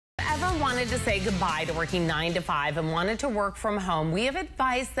ever wanted to say goodbye to working 9 to 5 and wanted to work from home, we have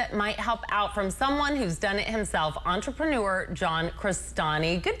advice that might help out from someone who's done it himself, entrepreneur John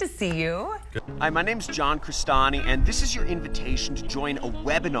Crestani. Good to see you. Hi, my name's John Crestani, and this is your invitation to join a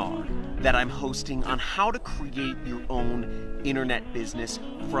webinar that I'm hosting on how to create your own internet business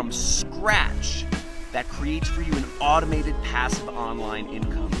from scratch that creates for you an automated passive online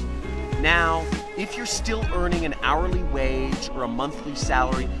income. Now, if you're still earning an hourly wage or a monthly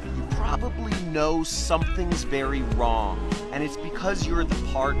salary, you probably know something's very wrong. And it's because you're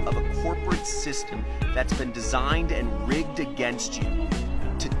the part of a corporate system that's been designed and rigged against you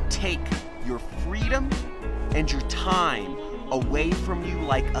to take your freedom and your time away from you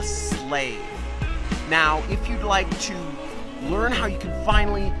like a slave. Now, if you'd like to learn how you can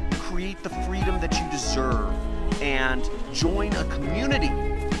finally create the freedom that you deserve and join a community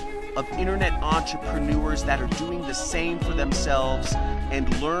of internet entrepreneurs that are doing the same for themselves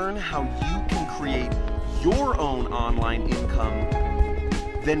and learn how you can create your own online income,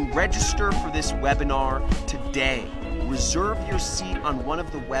 then register for this webinar today. Reserve your seat on one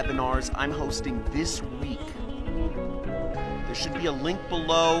of the webinars I'm hosting this week. There should be a link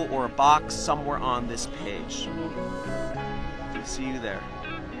below or a box somewhere on this page. See you there.